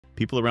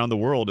People around the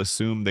world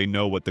assume they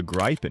know what the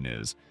Gripen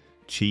is: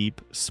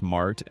 cheap,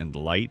 smart, and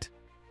light.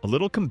 A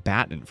little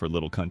combatant for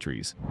little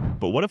countries.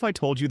 But what if I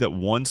told you that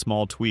one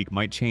small tweak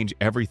might change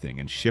everything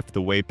and shift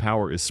the way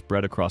power is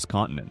spread across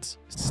continents?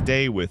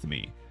 Stay with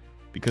me,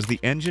 because the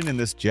engine in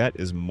this jet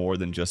is more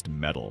than just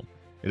metal.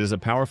 It is a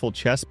powerful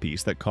chess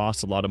piece that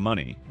costs a lot of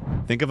money.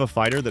 Think of a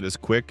fighter that is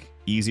quick,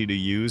 easy to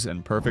use,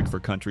 and perfect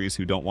for countries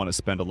who don't want to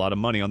spend a lot of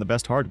money on the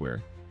best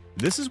hardware.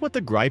 This is what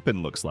the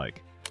Gripen looks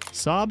like.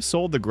 Saab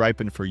sold the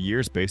Gripen for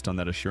years based on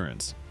that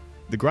assurance.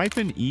 The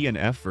Gripen E and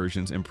F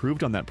versions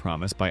improved on that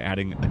promise by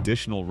adding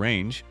additional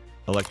range,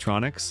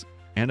 electronics,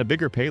 and a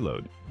bigger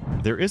payload.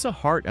 There is a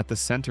heart at the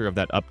center of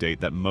that update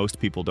that most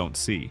people don't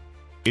see.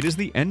 It is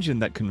the engine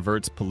that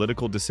converts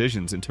political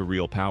decisions into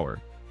real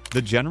power.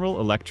 The General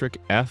Electric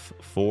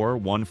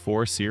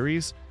F414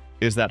 series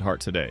is that heart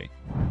today.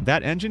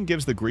 That engine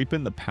gives the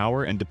Gripen the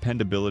power and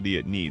dependability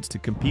it needs to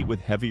compete with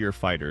heavier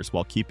fighters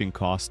while keeping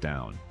costs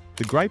down.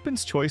 The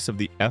Gripen's choice of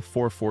the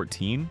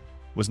F414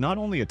 was not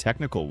only a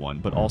technical one,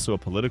 but also a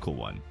political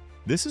one.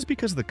 This is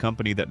because the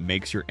company that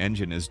makes your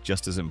engine is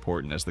just as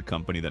important as the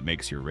company that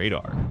makes your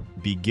radar.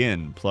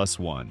 Begin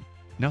 +1.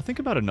 Now think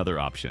about another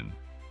option.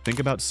 Think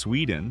about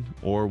Sweden,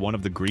 or one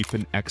of the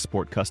Gripen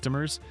export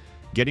customers,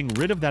 getting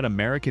rid of that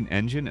American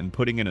engine and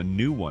putting in a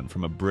new one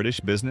from a British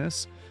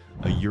business,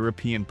 a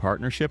European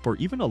partnership, or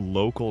even a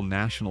local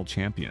national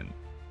champion.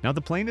 Now, the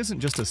plane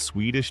isn't just a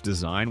Swedish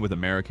design with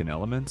American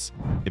elements.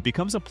 It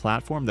becomes a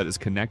platform that is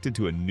connected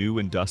to a new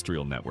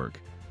industrial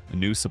network, a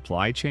new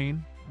supply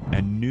chain,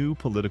 and new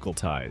political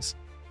ties.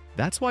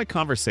 That's why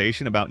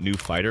conversation about new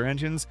fighter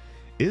engines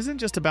isn't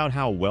just about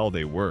how well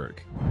they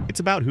work. It's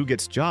about who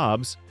gets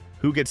jobs,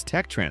 who gets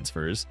tech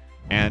transfers,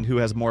 and who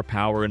has more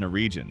power in a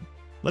region.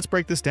 Let's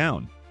break this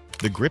down.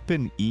 The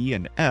Gripen E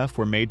and F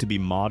were made to be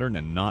modern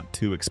and not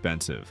too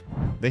expensive.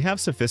 They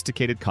have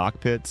sophisticated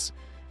cockpits,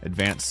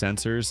 advanced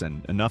sensors,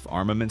 and enough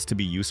armaments to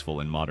be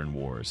useful in modern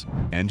wars.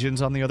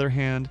 Engines, on the other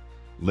hand,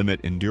 limit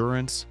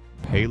endurance,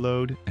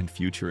 payload, and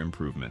future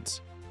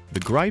improvements. The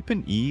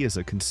Gripen E is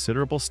a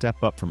considerable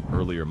step up from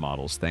earlier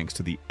models thanks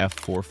to the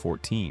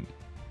F414.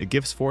 It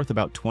gives forth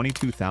about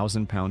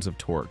 22,000 pounds of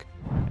torque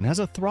and has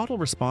a throttle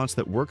response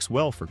that works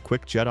well for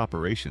quick jet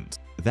operations.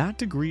 That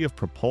degree of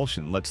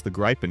propulsion lets the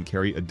Gripen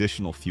carry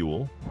additional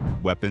fuel,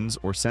 weapons,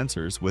 or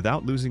sensors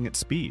without losing its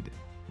speed.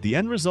 The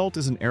end result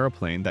is an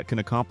airplane that can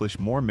accomplish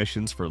more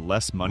missions for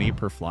less money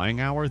per flying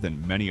hour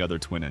than many other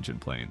twin-engine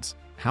planes.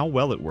 How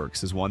well it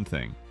works is one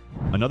thing.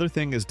 Another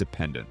thing is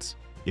dependence.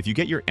 If you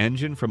get your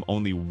engine from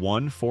only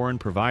one foreign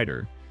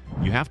provider,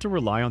 you have to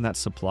rely on that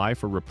supply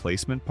for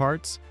replacement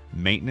parts,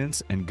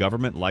 maintenance, and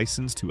government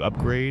license to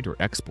upgrade or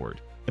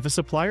export. If a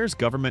supplier's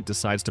government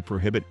decides to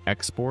prohibit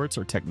exports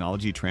or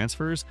technology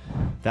transfers,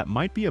 that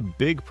might be a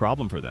big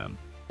problem for them.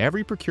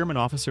 Every procurement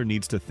officer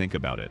needs to think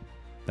about it.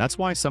 That's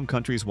why some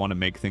countries want to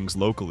make things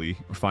locally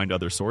or find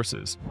other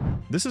sources.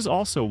 This is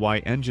also why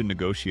engine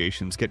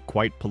negotiations get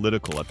quite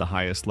political at the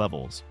highest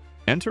levels.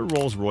 Enter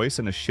Rolls Royce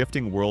in a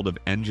shifting world of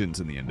engines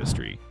in the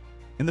industry.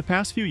 In the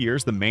past few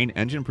years, the main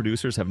engine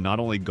producers have not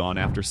only gone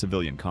after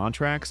civilian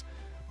contracts,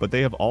 but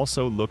they have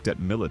also looked at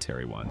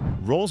military ones.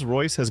 Rolls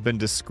Royce has been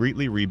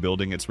discreetly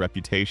rebuilding its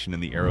reputation in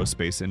the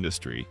aerospace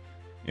industry.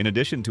 In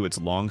addition to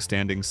its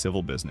long-standing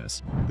civil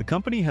business, the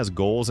company has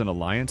goals and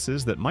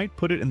alliances that might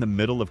put it in the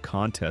middle of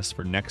contests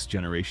for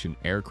next-generation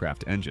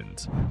aircraft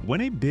engines.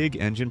 When a big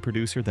engine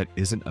producer that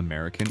isn't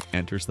American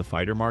enters the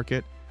fighter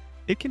market,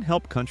 it can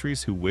help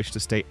countries who wish to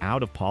stay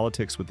out of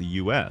politics with the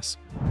US,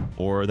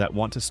 or that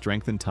want to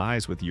strengthen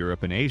ties with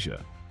Europe and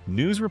Asia.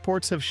 News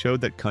reports have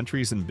showed that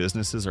countries and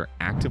businesses are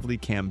actively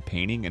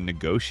campaigning and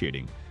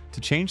negotiating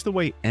to change the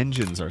way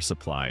engines are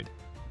supplied.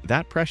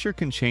 That pressure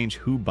can change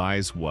who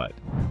buys what.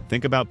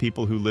 Think about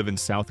people who live in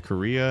South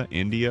Korea,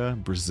 India,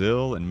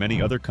 Brazil, and many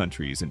other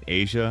countries in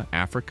Asia,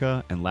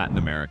 Africa, and Latin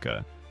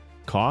America.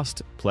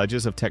 Cost,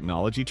 pledges of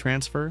technology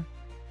transfer,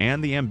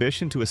 and the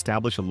ambition to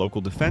establish a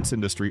local defense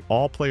industry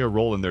all play a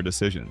role in their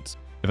decisions.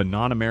 If a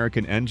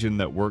non-American engine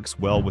that works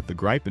well with the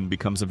Gripen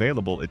becomes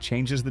available, it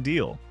changes the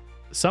deal.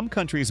 Some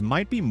countries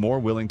might be more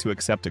willing to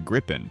accept a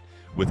Gripen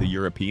with a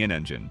European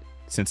engine,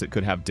 since it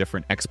could have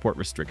different export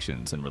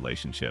restrictions and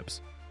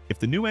relationships. If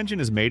the new engine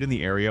is made in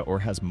the area or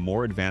has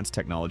more advanced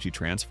technology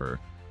transfer,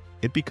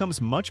 it becomes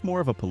much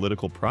more of a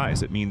political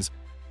prize. It means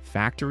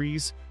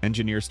factories,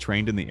 engineers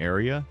trained in the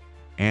area,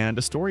 and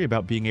a story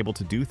about being able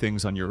to do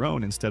things on your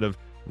own instead of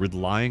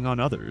relying on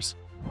others.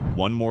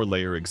 One more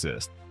layer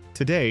exists.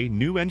 Today,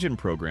 new engine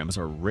programs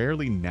are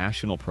rarely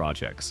national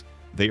projects.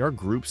 They are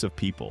groups of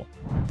people.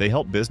 They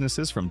help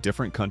businesses from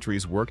different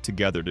countries work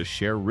together to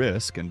share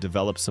risk and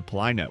develop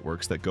supply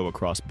networks that go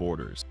across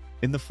borders.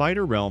 In the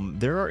fighter realm,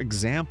 there are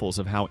examples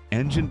of how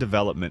engine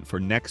development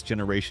for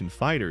next-generation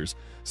fighters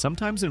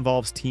sometimes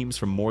involves teams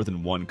from more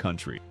than one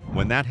country.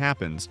 When that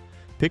happens,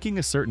 picking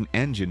a certain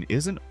engine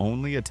isn't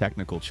only a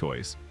technical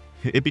choice.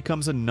 It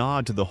becomes a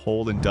nod to the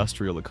whole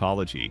industrial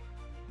ecology.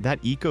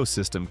 That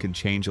ecosystem can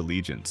change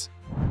allegiance.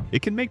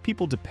 It can make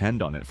people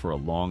depend on it for a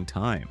long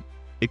time.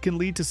 It can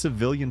lead to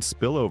civilian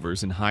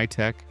spillovers in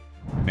high-tech,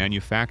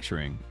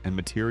 manufacturing, and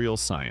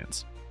materials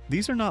science.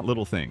 These are not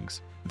little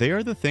things. They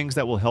are the things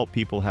that will help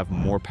people have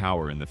more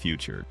power in the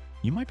future.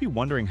 You might be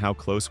wondering how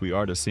close we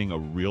are to seeing a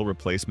real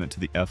replacement to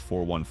the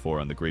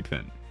F414 on the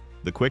Gripen.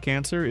 The quick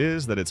answer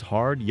is that it's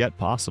hard yet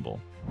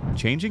possible.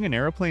 Changing an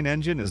airplane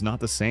engine is not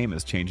the same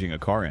as changing a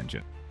car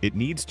engine. It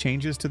needs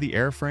changes to the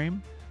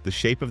airframe, the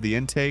shape of the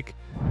intake,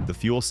 the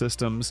fuel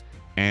systems,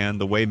 and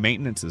the way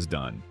maintenance is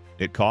done.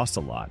 It costs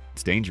a lot,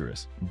 it's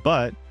dangerous,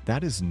 but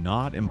that is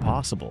not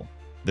impossible.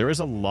 There is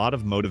a lot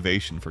of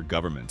motivation for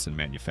governments and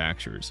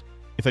manufacturers.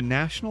 If a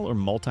national or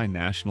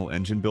multinational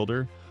engine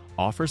builder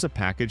offers a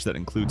package that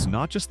includes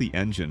not just the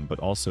engine but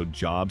also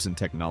jobs and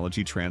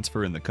technology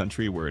transfer in the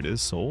country where it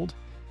is sold,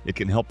 it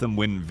can help them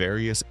win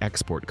various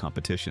export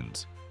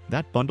competitions.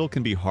 That bundle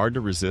can be hard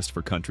to resist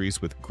for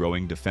countries with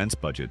growing defense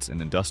budgets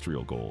and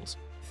industrial goals.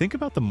 Think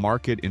about the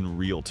market in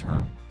real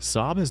terms.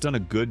 Saab has done a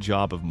good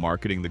job of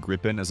marketing the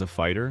Gripen as a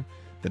fighter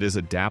that is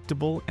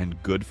adaptable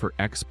and good for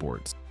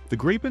exports. The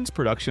Gripen's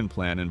production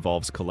plan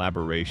involves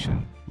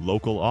collaboration,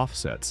 local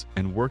offsets,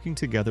 and working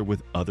together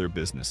with other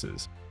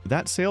businesses.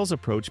 That sales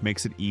approach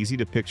makes it easy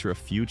to picture a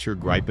future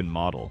Gripen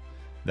model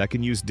that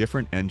can use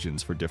different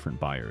engines for different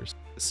buyers.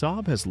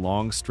 Saab has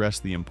long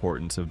stressed the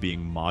importance of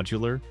being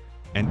modular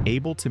and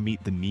able to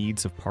meet the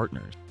needs of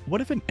partners.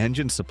 What if an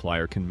engine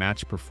supplier can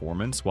match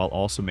performance while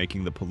also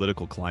making the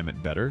political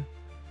climate better,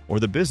 or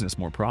the business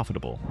more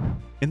profitable?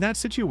 In that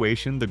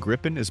situation, the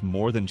Gripen is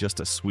more than just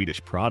a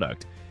Swedish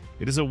product.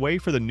 It is a way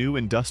for the new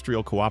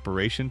industrial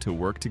cooperation to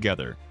work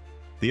together.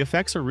 The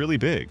effects are really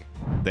big.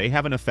 They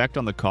have an effect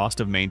on the cost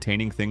of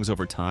maintaining things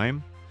over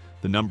time,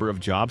 the number of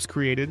jobs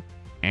created,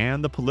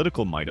 and the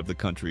political might of the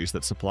countries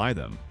that supply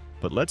them.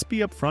 But let's be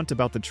upfront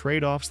about the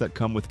trade-offs that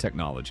come with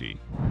technology.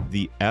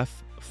 The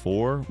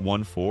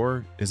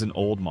F414 is an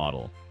old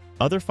model.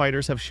 Other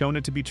fighters have shown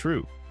it to be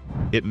true.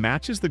 It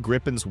matches the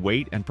Gripen's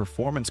weight and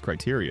performance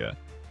criteria.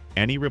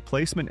 Any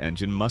replacement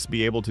engine must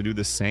be able to do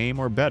the same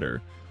or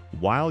better,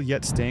 while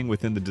yet staying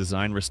within the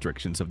design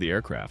restrictions of the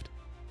aircraft.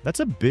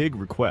 That's a big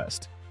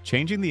request.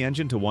 Changing the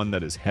engine to one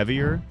that is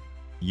heavier,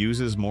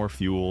 uses more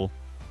fuel,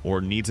 or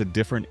needs a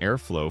different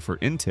airflow for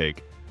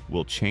intake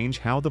will change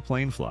how the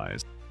plane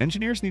flies.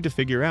 Engineers need to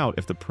figure out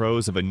if the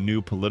pros of a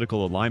new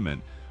political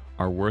alignment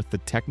are worth the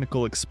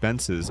technical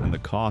expenses and the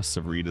costs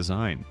of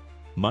redesign.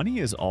 Money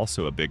is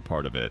also a big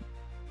part of it.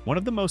 One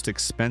of the most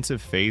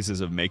expensive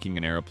phases of making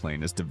an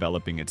airplane is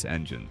developing its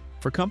engine.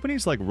 For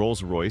companies like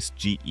Rolls Royce,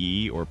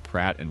 GE, or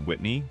Pratt &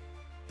 Whitney,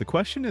 the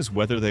question is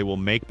whether they will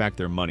make back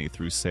their money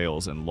through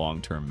sales and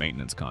long-term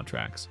maintenance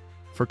contracts.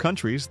 For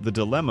countries, the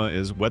dilemma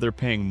is whether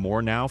paying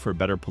more now for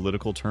better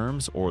political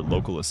terms or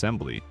local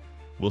assembly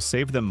will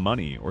save them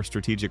money or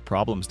strategic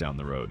problems down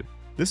the road.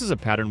 This is a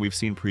pattern we've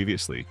seen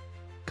previously.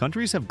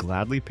 Countries have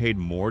gladly paid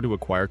more to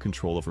acquire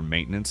control over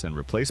maintenance and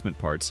replacement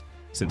parts,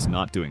 since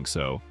not doing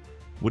so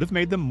would have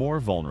made them more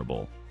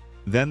vulnerable.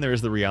 Then there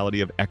is the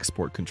reality of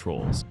export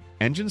controls.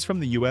 Engines from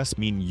the US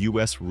mean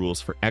US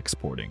rules for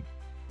exporting.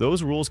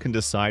 Those rules can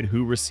decide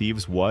who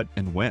receives what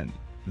and when.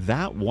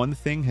 That one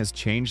thing has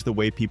changed the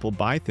way people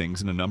buy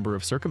things in a number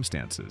of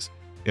circumstances.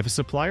 If a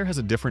supplier has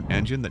a different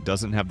engine that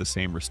doesn't have the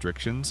same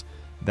restrictions,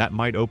 that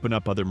might open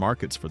up other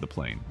markets for the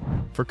plane.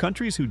 For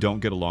countries who don't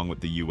get along with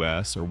the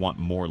US or want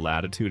more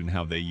latitude in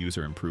how they use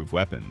or improve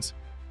weapons,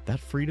 that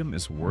freedom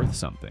is worth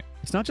something.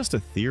 It's not just a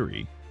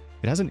theory.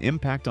 It has an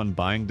impact on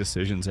buying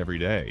decisions every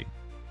day.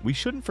 We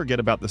shouldn't forget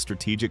about the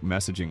strategic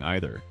messaging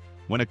either.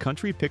 When a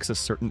country picks a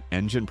certain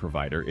engine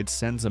provider, it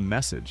sends a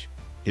message.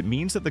 It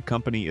means that the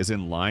company is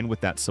in line with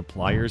that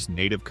supplier's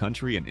native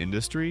country and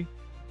industry,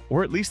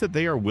 or at least that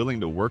they are willing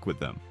to work with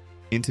them.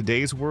 In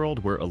today's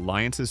world, where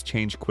alliances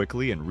change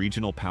quickly and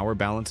regional power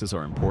balances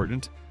are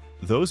important,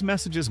 those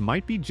messages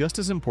might be just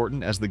as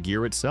important as the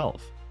gear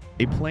itself.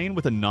 A plane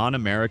with a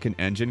non-American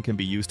engine can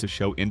be used to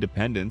show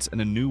independence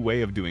and a new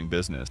way of doing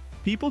business.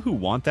 People who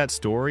want that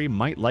story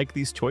might like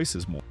these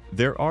choices more.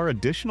 There are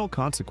additional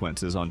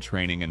consequences on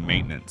training and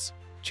maintenance.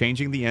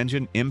 Changing the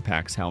engine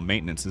impacts how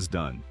maintenance is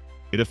done.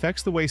 It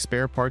affects the way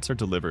spare parts are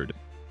delivered.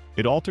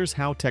 It alters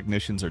how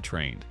technicians are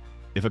trained.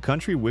 If a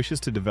country wishes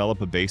to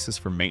develop a basis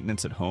for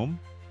maintenance at home,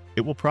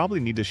 it will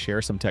probably need to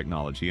share some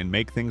technology and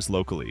make things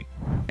locally.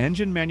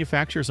 Engine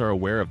manufacturers are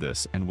aware of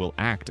this and will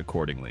act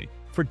accordingly.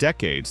 For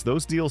decades,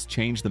 those deals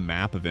change the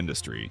map of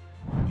industry.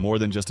 More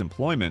than just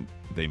employment,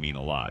 they mean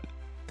a lot.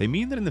 They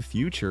mean that in the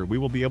future, we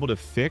will be able to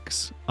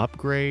fix,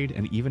 upgrade,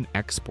 and even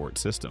export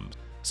systems.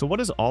 So what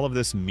does all of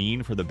this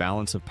mean for the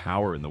balance of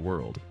power in the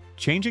world?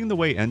 Changing the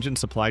way engine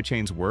supply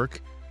chains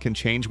work can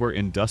change where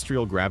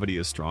industrial gravity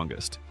is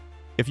strongest.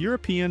 If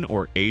European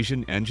or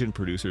Asian engine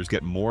producers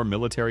get more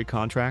military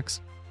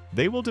contracts,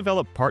 they will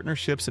develop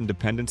partnerships and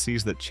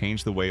dependencies that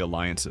change the way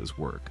alliances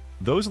work.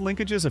 Those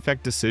linkages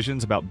affect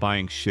decisions about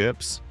buying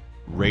ships,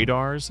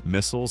 radars,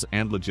 missiles,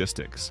 and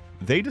logistics.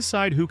 They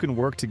decide who can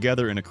work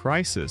together in a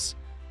crisis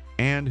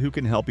and who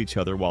can help each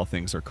other while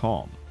things are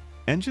calm.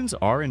 Engines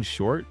are, in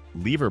short,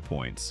 lever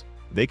points.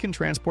 They can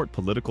transport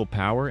political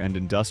power and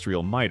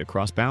industrial might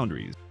across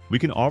boundaries. We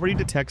can already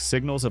detect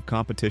signals of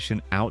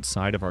competition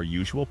outside of our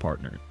usual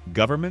partner.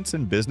 Governments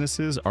and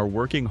businesses are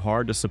working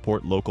hard to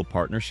support local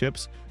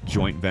partnerships,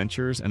 joint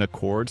ventures, and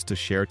accords to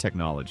share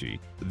technology.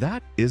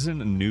 That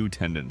isn't a new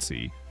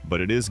tendency,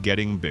 but it is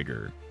getting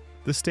bigger.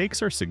 The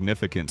stakes are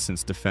significant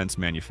since defense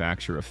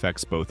manufacture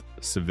affects both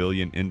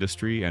civilian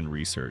industry and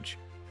research.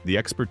 The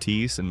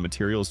expertise and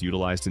materials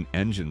utilized in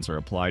engines are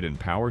applied in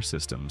power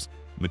systems,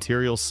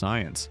 materials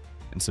science,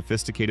 and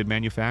sophisticated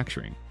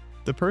manufacturing.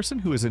 The person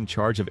who is in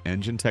charge of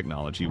engine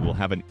technology will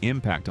have an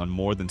impact on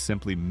more than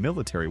simply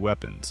military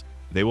weapons.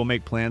 They will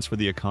make plans for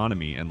the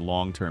economy and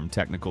long-term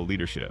technical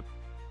leadership.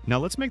 Now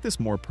let's make this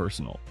more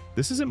personal.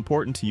 This is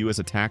important to you as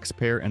a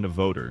taxpayer and a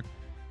voter.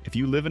 If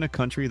you live in a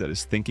country that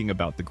is thinking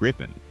about the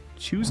Gripen,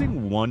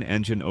 choosing one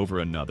engine over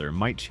another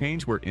might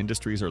change where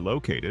industries are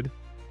located,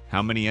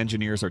 how many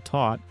engineers are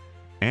taught,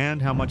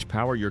 and how much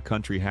power your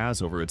country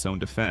has over its own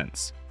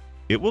defense.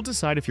 It will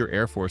decide if your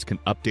Air Force can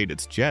update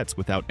its jets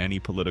without any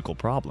political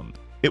problems.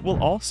 It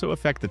will also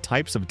affect the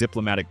types of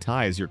diplomatic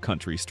ties your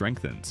country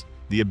strengthens.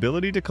 The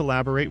ability to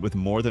collaborate with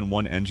more than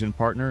one engine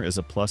partner is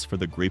a plus for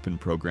the Gripen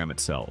program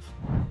itself.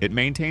 It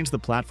maintains the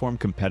platform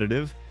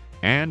competitive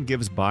and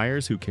gives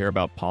buyers who care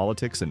about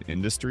politics and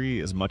industry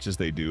as much as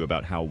they do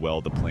about how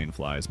well the plane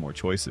flies more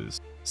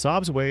choices.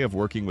 Saab's way of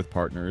working with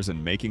partners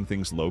and making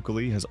things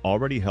locally has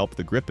already helped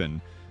the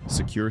Gripen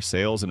secure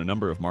sales in a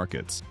number of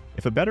markets.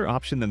 If a better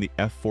option than the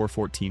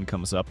F414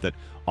 comes up that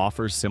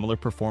offers similar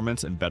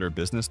performance and better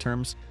business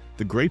terms,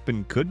 the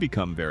Gripen could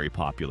become very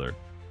popular.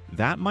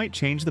 That might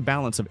change the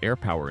balance of air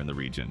power in the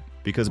region,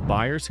 because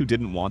buyers who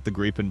didn't want the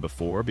Gripen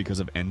before because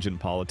of engine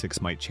politics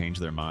might change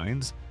their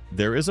minds.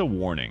 There is a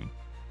warning.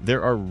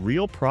 There are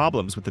real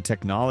problems with the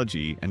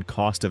technology and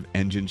cost of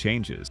engine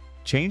changes.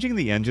 Changing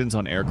the engines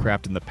on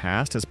aircraft in the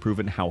past has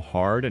proven how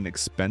hard and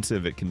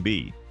expensive it can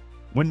be.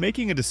 When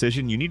making a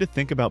decision, you need to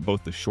think about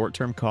both the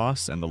short-term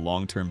costs and the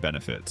long-term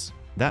benefits.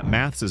 That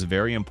maths is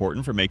very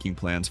important for making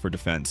plans for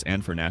defense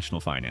and for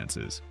national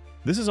finances.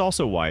 This is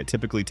also why it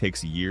typically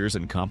takes years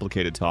and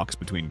complicated talks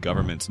between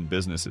governments and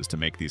businesses to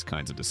make these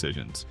kinds of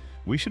decisions.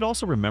 We should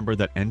also remember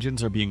that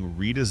engines are being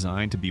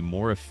redesigned to be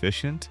more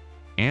efficient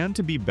and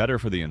to be better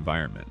for the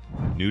environment.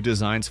 New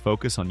designs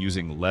focus on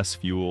using less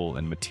fuel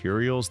and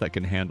materials that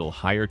can handle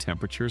higher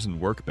temperatures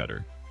and work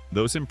better.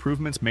 Those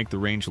improvements make the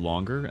range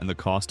longer and the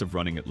cost of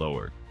running it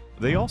lower.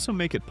 They also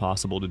make it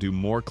possible to do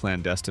more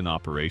clandestine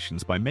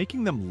operations by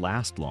making them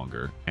last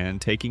longer and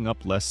taking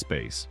up less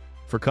space.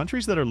 For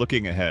countries that are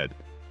looking ahead,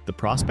 the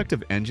prospect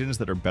of engines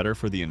that are better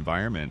for the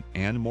environment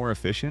and more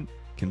efficient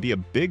can be a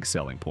big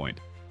selling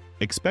point.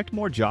 Expect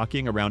more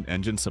jockeying around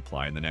engine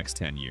supply in the next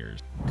 10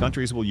 years.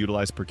 Countries will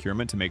utilize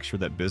procurement to make sure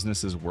that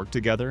businesses work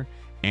together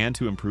and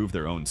to improve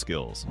their own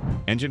skills.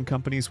 Engine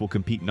companies will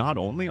compete not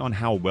only on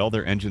how well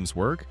their engines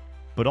work,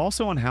 but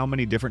also on how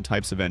many different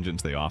types of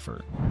engines they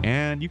offer.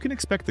 And you can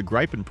expect the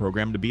Gripen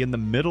program to be in the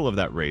middle of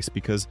that race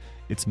because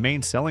its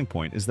main selling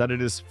point is that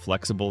it is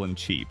flexible and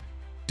cheap.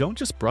 Don't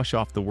just brush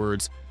off the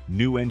words,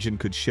 "new engine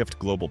could shift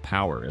global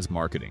power" as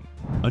marketing.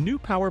 A new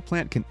power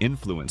plant can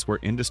influence where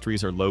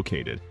industries are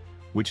located,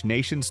 which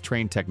nations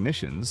train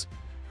technicians,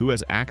 who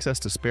has access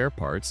to spare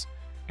parts,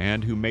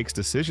 and who makes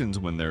decisions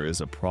when there is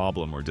a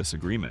problem or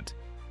disagreement.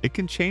 It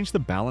can change the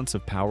balance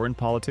of power in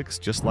politics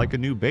just like a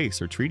new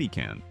base or treaty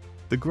can.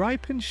 The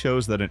Gripen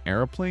shows that an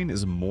airplane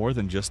is more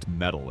than just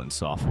metal and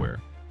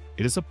software.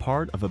 It is a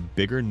part of a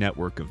bigger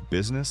network of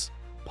business,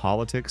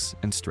 politics,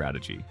 and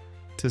strategy.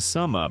 To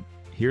sum up,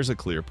 here's a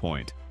clear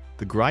point.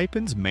 The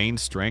Gripen's main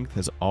strength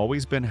has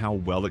always been how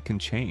well it can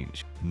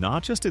change.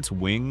 Not just its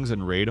wings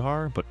and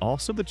radar, but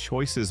also the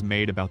choices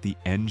made about the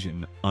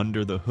engine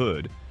under the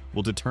hood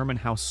will determine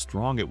how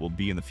strong it will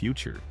be in the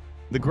future.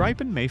 The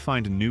Gripen may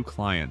find new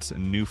clients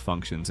and new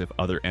functions if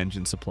other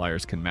engine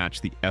suppliers can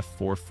match the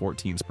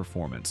F414's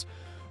performance,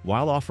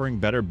 while offering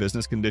better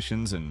business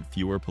conditions and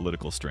fewer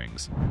political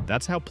strings.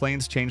 That's how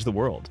planes change the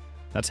world.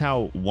 That's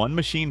how one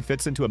machine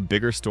fits into a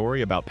bigger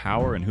story about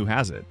power and who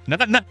has it.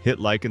 Hit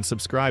like and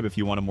subscribe if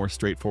you want a more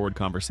straightforward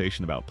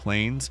conversation about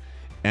planes,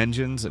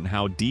 engines, and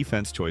how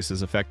defense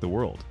choices affect the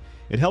world.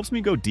 It helps me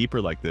go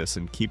deeper like this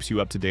and keeps you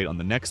up to date on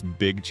the next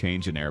big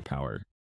change in air power.